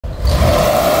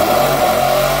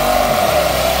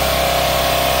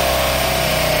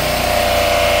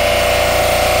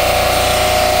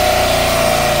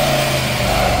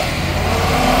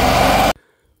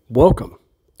Welcome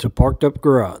to Parked Up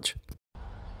Garage.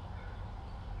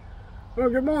 Well,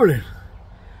 good morning.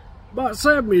 About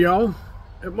 7 of y'all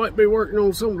that might be working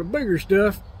on some of the bigger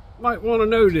stuff might want to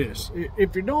know this.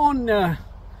 If you're doing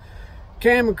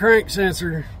cam and crank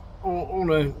sensor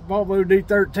on a Volvo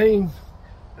D13,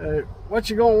 what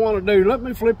you're going to want to do, let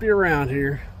me flip you around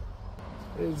here,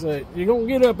 is you're going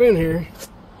to get up in here.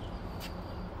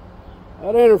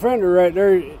 That inner fender right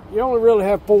there, you only really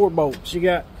have 4 bolts. You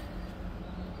got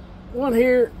one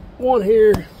here,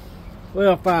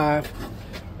 well 5.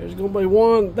 There's going to be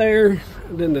one there,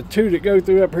 and then the 2 that go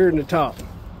through up here in the top.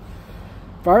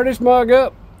 Fire this mug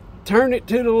up, turn it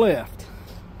to the left.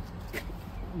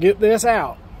 Get this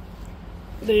out.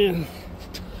 Then,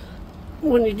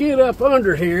 when you get up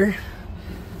under here,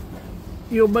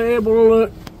 you'll be able to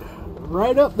look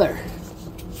right up there.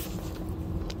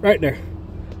 Right there.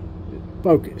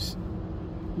 Focus.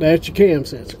 That's your cam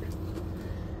sensor.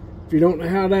 If you don't know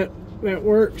how that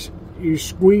works, you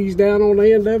squeeze down on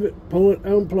the end of it, pull it,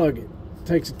 unplug it. It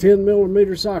takes a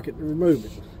 10mm socket to remove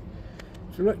it.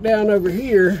 If you look down over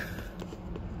here,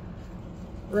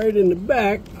 right in the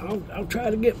back, I'll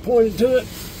try to get pointed to it.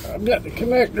 I've got the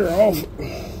connector off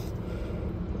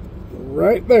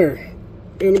right there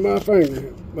into my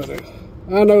finger. But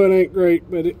I know it ain't great,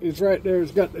 but it's right there.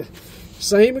 It's got the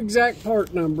same exact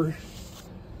part number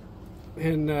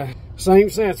and same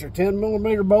sensor,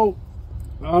 10mm bolt.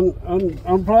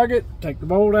 Unplug it, take the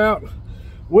bolt out,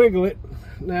 wiggle it.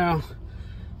 Now,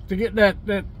 to get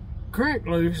that crank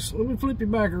loose, let me flip you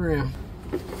back around.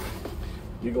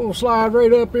 You're going to slide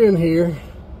right up in here,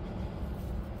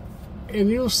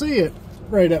 and you'll see it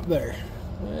right up there.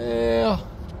 Well,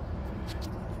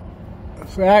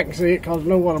 so I can see it because I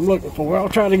know what I'm looking for. I'll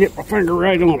try to get my finger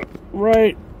right on it.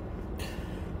 Right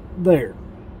there.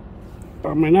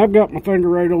 I mean, I've got my finger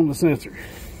right on the sensor.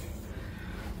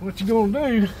 What you're going to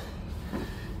do is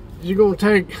you're going to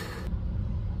take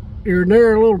your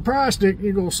narrow little pry stick,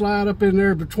 you're going to slide up in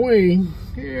there between.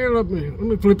 Here, let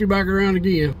me flip you back around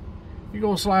again. You're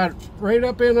going to slide right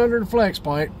up in under the flex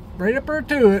plate, right up there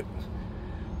to it.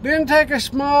 Then take a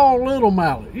small little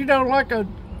mallet, you know, like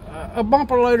a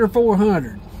bumper later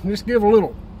 400. Just give a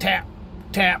little tap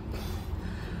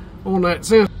on that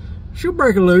sensor. She'll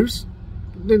break it loose.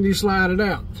 Then you slide it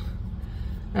out.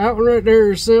 That one right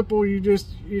there is simple. You just,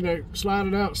 slide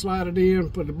it out, slide it in,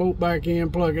 put the bolt back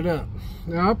in, plug it up.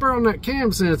 Now up there on that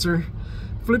cam sensor,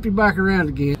 flip you back around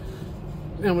again.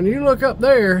 Now when you look up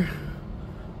there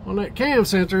on that cam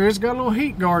sensor, it's got a little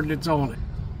heat guard that's on it.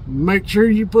 Make sure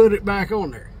you put it back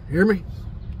on there. Hear me?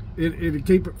 It'll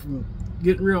keep it from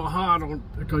getting real hot on,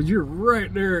 because you're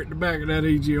right there at the back of that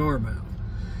EGR valve.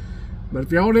 But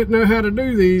if y'all didn't know how to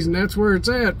do these, and that's where it's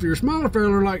at, if you're a smaller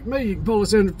fella like me, you can pull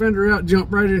this inner fender out,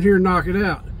 jump right in here and knock it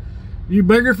out. You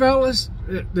bigger fellas,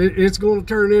 it's going to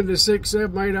turn into a 6,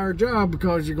 7, 8 hour job,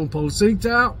 because you're going to pull the seats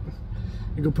out,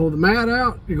 you're going to pull the mat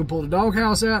out, you're going to pull the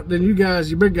doghouse out, then you guys,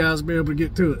 you big guys, will be able to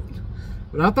get to it.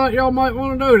 But I thought y'all might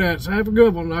want to know that, so have a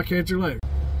good one, and I'll catch you later.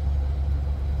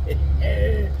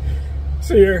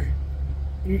 See here,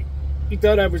 you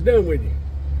thought I was done with you.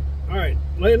 Alright,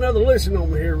 lay another listen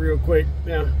on me here real quick.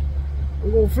 Now,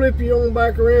 I'm going to flip you on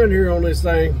back around here on this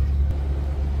thing.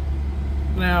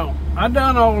 Now, I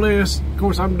done all this. Of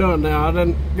course, I'm done now. I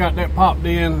done got that popped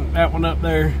in, that one up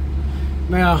there.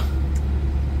 Now,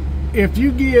 if you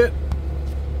get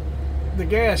the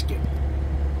gasket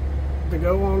to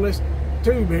go on this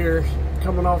tube here,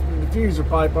 coming off the diffuser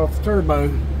pipe off the turbo,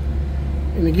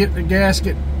 and to get the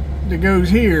gasket that goes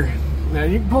here, now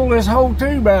you can pull this whole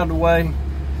tube out of the way,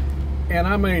 and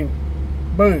I mean,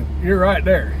 boom, you're right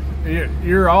there.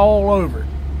 You're all over it.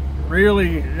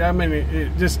 Really, I mean,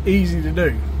 it's just easy to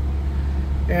do.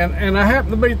 And I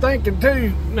happen to be thinking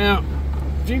too, now,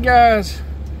 if you guys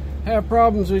have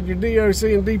problems with your DOC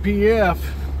and DPF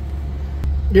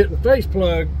getting face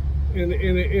plugged,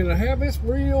 and I have this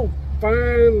real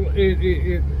fine,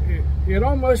 it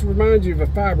almost reminds you of a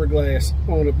fiberglass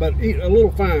on it, but a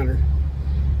little finer.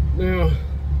 Now,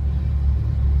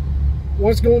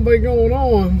 what's going to be going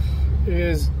on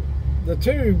is the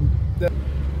tube that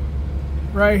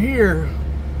right here,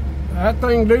 that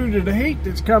thing, due to the heat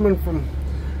that's coming from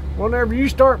whenever you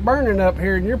start burning up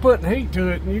here and you're putting heat to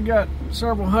it, and you got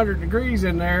several hundred degrees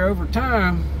in there over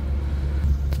time,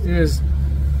 is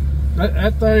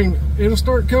that thing, it'll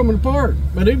start coming apart.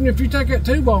 But even if you take that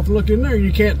tube off and look in there,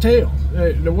 you can't tell.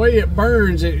 The way it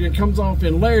burns, it comes off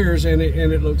in layers, and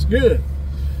it looks good.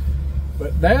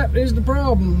 But that is the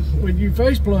problem with you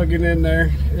face plugging in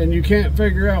there and you can't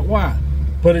figure out why.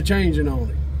 Put a changing on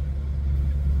it.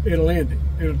 It'll end it.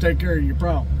 It'll take care of your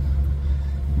problem.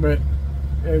 But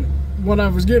what I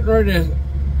was getting ready to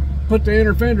put the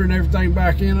inner fender and everything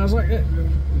back in. I was like,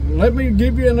 let me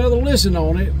give you another listen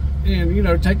on it, and you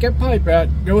know, take that pipe out.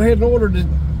 Go ahead and order the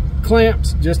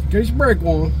clamps just in case you break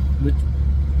one, which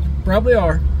you probably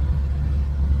are,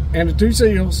 and the 2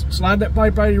 seals. Slide that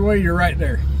pipe out of your way. You're right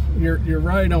there. You're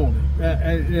right on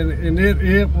it, and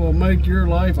it will make your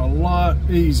life a lot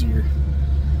easier.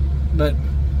 But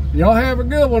y'all have a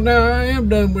good one now. I am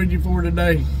done with you for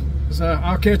today, so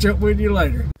I'll catch up with you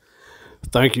later.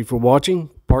 Thank you for watching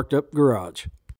Parked Up Garage.